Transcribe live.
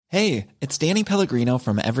Hey, it's Danny Pellegrino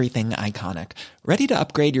from Everything Iconic. Ready to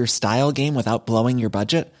upgrade your style game without blowing your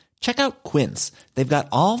budget? Check out Quince. They've got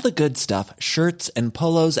all the good stuff, shirts and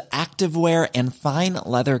polos, activewear, and fine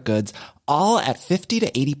leather goods, all at 50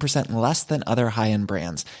 to 80% less than other high-end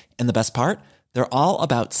brands. And the best part? They're all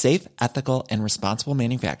about safe, ethical, and responsible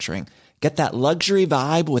manufacturing. Get that luxury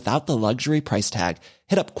vibe without the luxury price tag.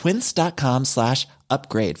 Hit up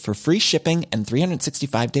quince.com/upgrade for free shipping and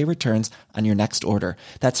 365-day returns on your next order.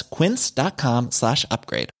 That's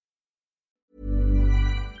quince.com/upgrade.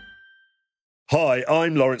 Hi,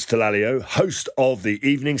 I'm Lawrence Dallaglio, host of the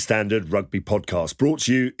Evening Standard Rugby Podcast, brought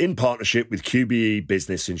to you in partnership with QBE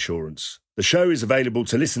Business Insurance. The show is available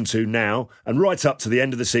to listen to now and right up to the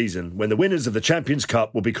end of the season, when the winners of the Champions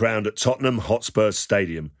Cup will be crowned at Tottenham Hotspur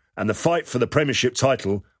Stadium, and the fight for the Premiership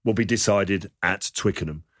title will be decided at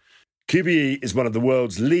Twickenham. QBE is one of the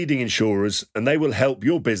world's leading insurers, and they will help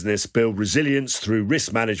your business build resilience through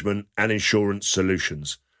risk management and insurance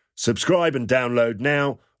solutions. Subscribe and download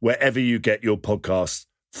now wherever you get your podcasts.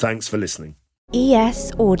 Thanks for listening.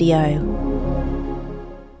 ES Audio.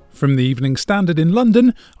 From the Evening Standard in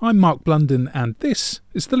London, I'm Mark Blunden, and this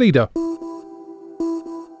is The Leader.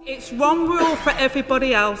 It's one rule for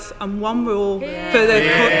everybody else and one rule for the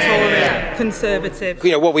Tory Conservatives.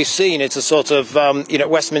 You know, what we've seen is a sort of,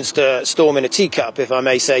 Westminster storm in a teacup, if I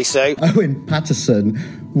may say so. Owen Paterson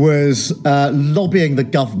was lobbying the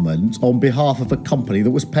government on behalf of a company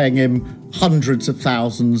that was paying him hundreds of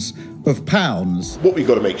thousands of pounds. What we've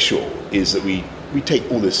got to make sure is that we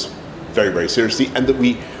take all this very, very seriously and that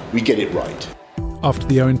we get it right. After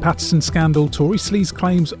the Owen Paterson scandal, Tory sleaze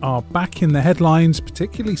claims are back in the headlines,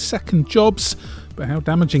 particularly second jobs. But how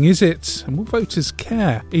damaging is it? And will voters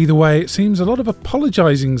care? Either way, it seems a lot of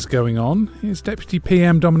apologising's going on. Here's Deputy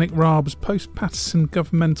PM Dominic Raab's post-Paterson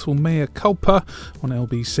governmental mea culpa on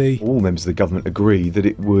LBC. All members of the government agree that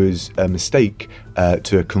it was a mistake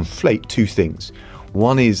to conflate two things.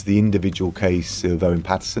 One is the individual case of Owen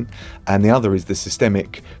Paterson, and the other is the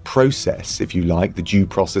systemic process, if you like, the due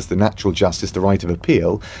process, the natural justice, the right of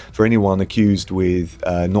appeal for anyone accused with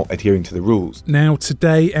not adhering to the rules. Now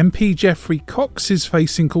today, MP Geoffrey Cox is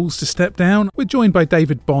facing calls to step down. We're joined by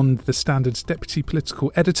David Bond, the Standard's Deputy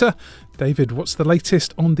Political Editor. David, what's the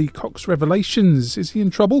latest on the Cox revelations? Is he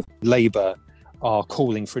in trouble? Labour are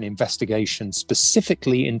calling for an investigation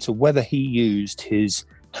specifically into whether he used his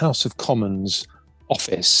House of Commons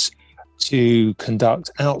office to conduct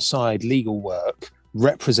outside legal work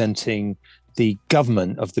representing the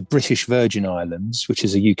government of the British Virgin Islands, which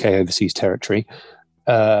is a UK overseas territory,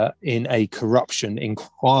 in a corruption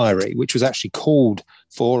inquiry, which was actually called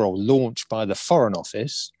for or launched by the Foreign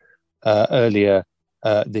Office earlier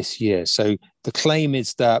this year. So the claim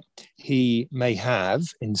is that he may have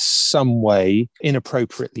in some way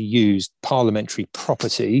inappropriately used parliamentary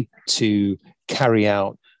property to carry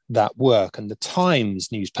out that work. And the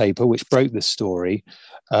Times newspaper, which broke this story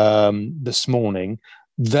this morning,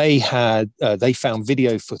 they found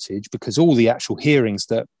video footage, because all the actual hearings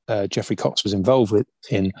that Geoffrey Cox was involved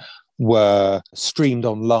in were streamed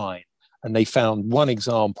online. And they found one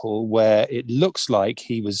example where it looks like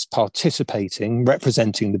he was participating,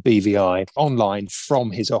 representing the BVI online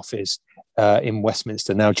from his office in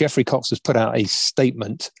Westminster. Now, Geoffrey Cox has put out a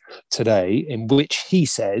statement today in which he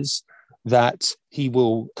says that he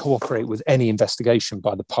will cooperate with any investigation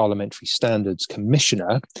by the Parliamentary Standards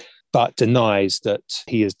Commissioner, but denies that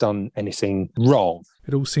he has done anything wrong.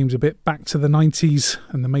 It all seems a bit back to the 90s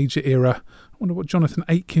and the Major era. I wonder what Jonathan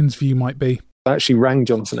Aitken's view might be. I actually rang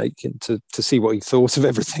Jonathan Aitken to see what he thought of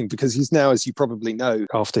everything, because he's now, as you probably know,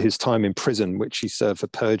 after his time in prison, which he served for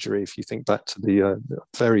perjury, if you think back to the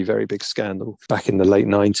very, very big scandal back in the late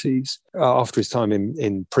 90s. After his time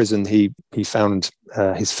in prison, he found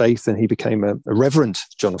his faith and he became a reverend,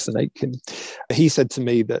 Jonathan Aitken. He said to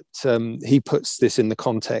me that he puts this in the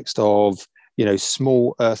context of,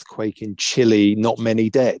 small earthquake in Chile, not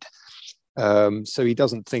many dead. So he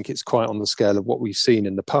doesn't think it's quite on the scale of what we've seen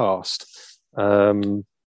in the past.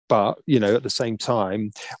 But, at the same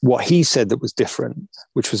time, what he said that was different,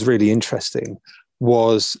 which was really interesting,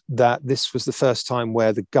 was that this was the first time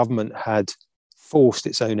where the government had forced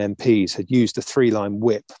its own MPs, had used a 3-line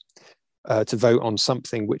whip to vote on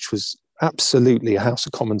something which was absolutely a House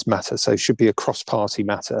of Commons matter, so it should be a cross-party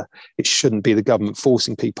matter. It shouldn't be the government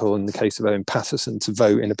forcing people, in the case of Owen Paterson, to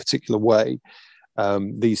vote in a particular way.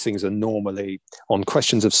 These things are normally on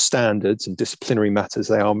questions of standards and disciplinary matters.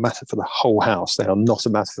 They are a matter for the whole House. They are not a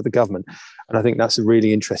matter for the government. And I think that's a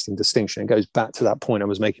really interesting distinction. It goes back to that point I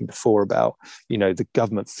was making before about, the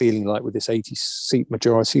government feeling like with this 80-seat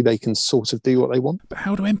majority, they can sort of do what they want. But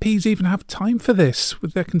how do MPs even have time for this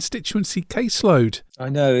with their constituency caseload? I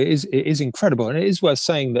know, it is incredible. And it is worth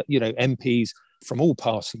saying that, MPs from all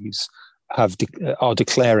parties are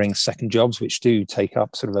declaring second jobs, which do take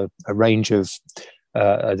up sort of a range of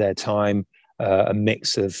their time, a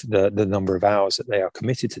mix of the number of hours that they are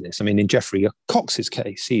committed to this. I mean, in Geoffrey Cox's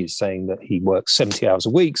case, he is saying that he works 70 hours a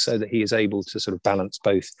week so that he is able to sort of balance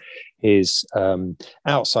both his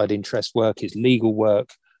outside interest work, his legal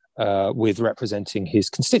work, with representing his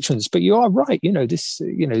constituents. But you are right,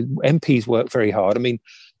 MPs work very hard. I mean,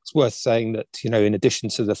 it's worth saying that, in addition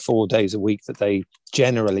to the 4 days a week that they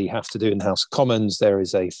generally have to do in the House of Commons, there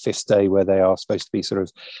is a fifth day where they are supposed to be sort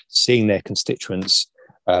of seeing their constituents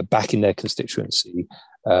back in their constituency,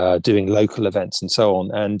 doing local events and so on.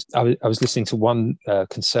 And I was listening to one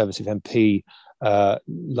Conservative MP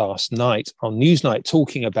last night on Newsnight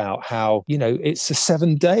talking about how, it's a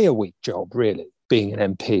 7-day-a-week job, really, being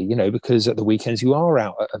an MP, because at the weekends you are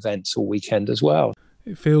out at events all weekend as well.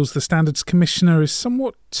 It feels the Standards Commissioner is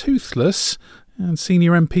somewhat toothless and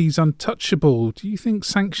senior MPs untouchable. Do you think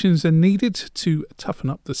sanctions are needed to toughen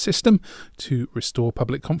up the system to restore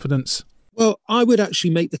public confidence? Well, I would actually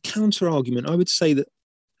make the counter argument. I would say that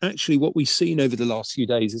actually what we've seen over the last few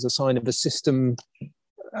days is a sign of the system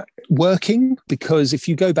working, because if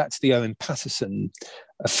you go back to the Owen Paterson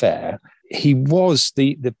affair, he was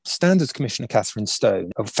the Standards Commissioner, Catherine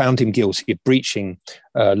Stone, found him guilty of breaching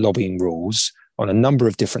lobbying rules on a number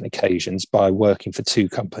of different occasions by working for two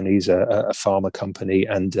companies, a pharma company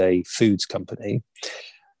and a foods company.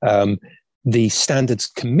 The Standards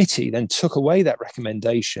Committee then took away that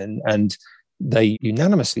recommendation and they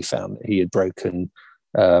unanimously found that he had broken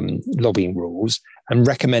lobbying rules and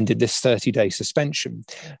recommended this 30-day suspension.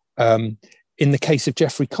 In the case of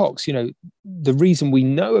Geoffrey Cox, the reason we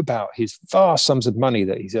know about his vast sums of money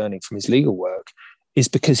that he's earning from his legal work is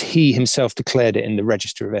because he himself declared it in the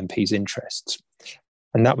Register of MPs' Interests.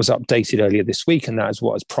 And that was updated earlier this week, and that is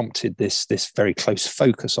what has prompted this very close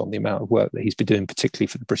focus on the amount of work that he's been doing, particularly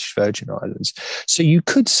for the British Virgin Islands. So you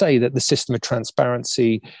could say that the system of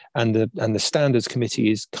transparency and the Standards Committee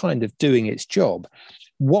is kind of doing its job.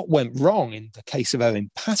 What went wrong in the case of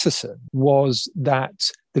Owen Paterson was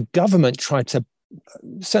that the government tried to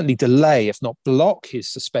certainly delay, if not block, his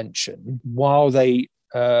suspension while they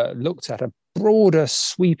looked at a broader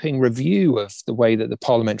sweeping review of the way that the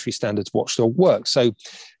Parliamentary Standards Watchdog works. So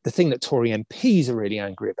the thing that Tory MPs are really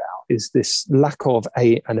angry about is this lack of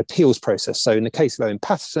an appeals process. So in the case of Owen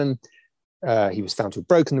Paterson, he was found to have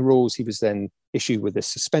broken the rules. He was then issued with a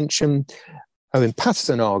suspension. Owen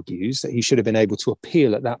Paterson argues that he should have been able to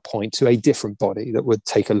appeal at that point to a different body that would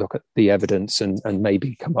take a look at the evidence and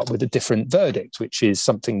maybe come up with a different verdict, which is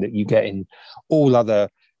something that you get in all other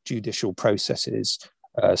judicial processes,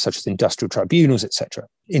 such as industrial tribunals, etc.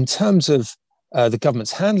 In terms of the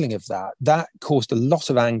government's handling of that caused a lot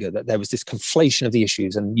of anger, that there was this conflation of the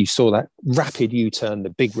issues, and you saw that rapid U-turn, the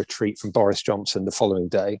big retreat from Boris Johnson the following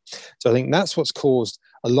day. So I think that's what's caused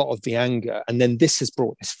a lot of the anger. And then this has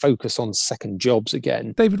brought this focus on second jobs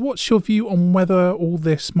again. David, what's your view on whether all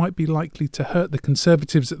this might be likely to hurt the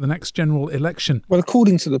Conservatives at the next general election? Well,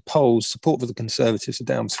 according to the polls, support for the Conservatives are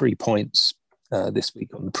down 3 points this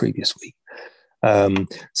week on the previous week.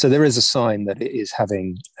 So there is a sign that it is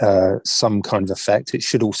having some kind of effect. It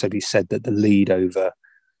should also be said that the lead over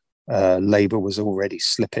Labour was already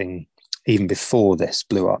slipping even before this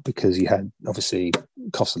blew up, because you had obviously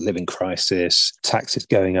cost of living crisis, taxes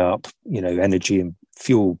going up, energy and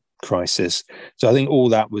fuel crisis. So I think all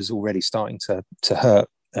that was already starting to hurt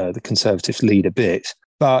the Conservatives' lead a bit.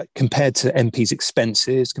 But compared to MPs'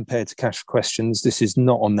 expenses, compared to cash questions, this is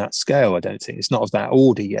not on that scale, I don't think. It's not of that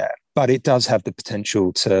order yet. But it does have the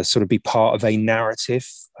potential to sort of be part of a narrative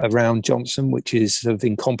around Johnson, which is sort of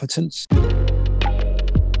incompetence.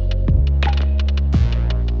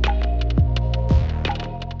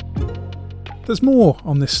 There's more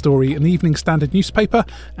on this story in the Evening Standard newspaper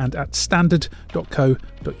and at standard.co.uk.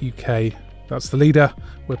 That's The Leader.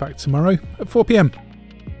 We're back tomorrow at 4 p.m.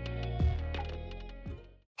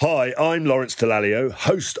 Hi, I'm Lawrence Dallaglio,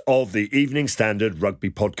 host of the Evening Standard Rugby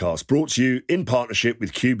Podcast, brought to you in partnership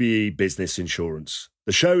with QBE Business Insurance.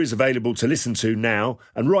 The show is available to listen to now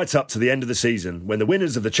and right up to the end of the season, when the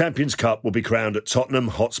winners of the Champions Cup will be crowned at Tottenham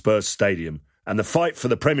Hotspur Stadium, and the fight for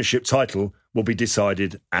the Premiership title will be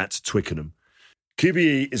decided at Twickenham.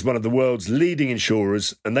 QBE is one of the world's leading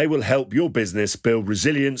insurers, and they will help your business build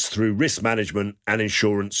resilience through risk management and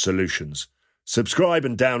insurance solutions. Subscribe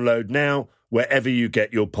and download now wherever you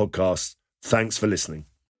get your podcasts. Thanks for listening.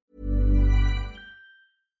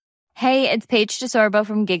 Hey, it's Paige DeSorbo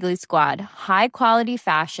from Giggly Squad. High quality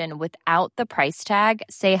fashion without the price tag.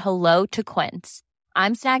 Say hello to Quince.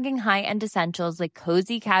 I'm snagging high-end essentials like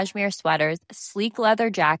cozy cashmere sweaters, sleek leather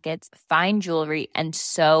jackets, fine jewelry, and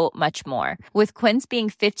so much more. With Quince being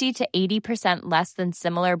 50 to 80% less than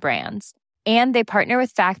similar brands. And they partner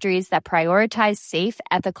with factories that prioritize safe,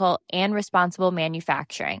 ethical, and responsible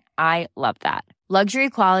manufacturing. I love that. Luxury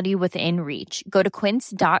quality within reach. Go to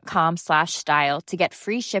quince.com/style to get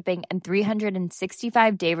free shipping and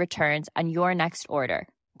 365-day returns on your next order.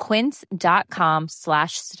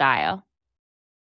 Quince.com/style.